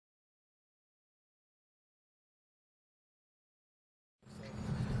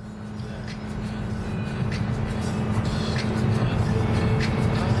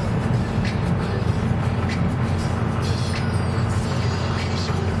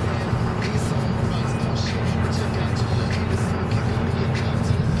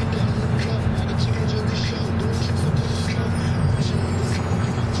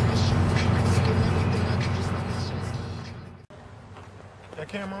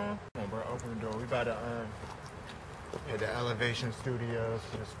on? Come on, bro, open the door. We about to hit the Elevation Studios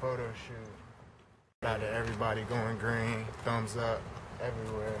for this photo shoot. About to everybody going green, thumbs up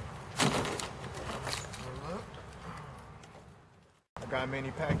everywhere. I got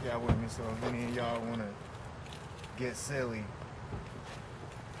Manny Pacquiao with me, so if any of y'all wanna get silly.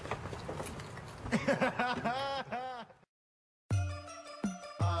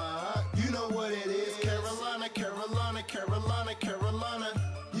 You know what it is, Carolina, Carolina, Carolina, Carolina.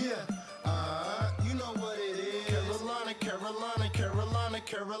 Yeah, you know what it is, Carolina, Carolina, Carolina,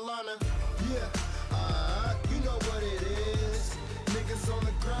 Carolina. Yeah, you know what it is. Niggas on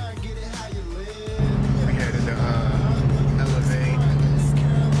the grind, get it how you live. We headed to Elevate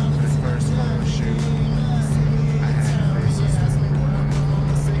for this first photo shoot. I had faces.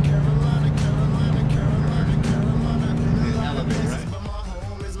 Carolina, Carolina, Carolina, Carolina. Elevate, right? But my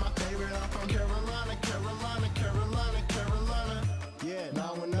home is my favorite. I'm from Carolina, Carolina, Carolina, Carolina. Yeah,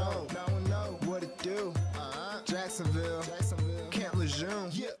 now I know what it do. Jacksonville, Camp Lejeune.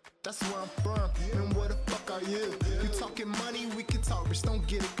 Yeah, that's where I'm from. And where the fuck are you? You talking money, we can talk, bitch, don't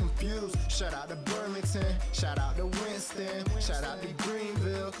get it confused. Shout out to Burlington, shout out to Winston, shout out to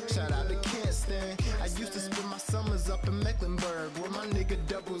Greenville, shout out to Kinston. I used to spend my summers up in Mecklenburg, where my nigga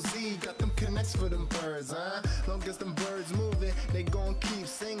Double Z got them connects for them birds, Long as them birds moving, they gon' keep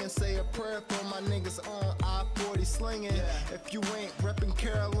singing. Say a prayer for my niggas on I-40 slinging. If you ain't reppin'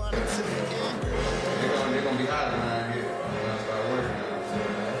 Carolina to the end, They're gonna be hot, man.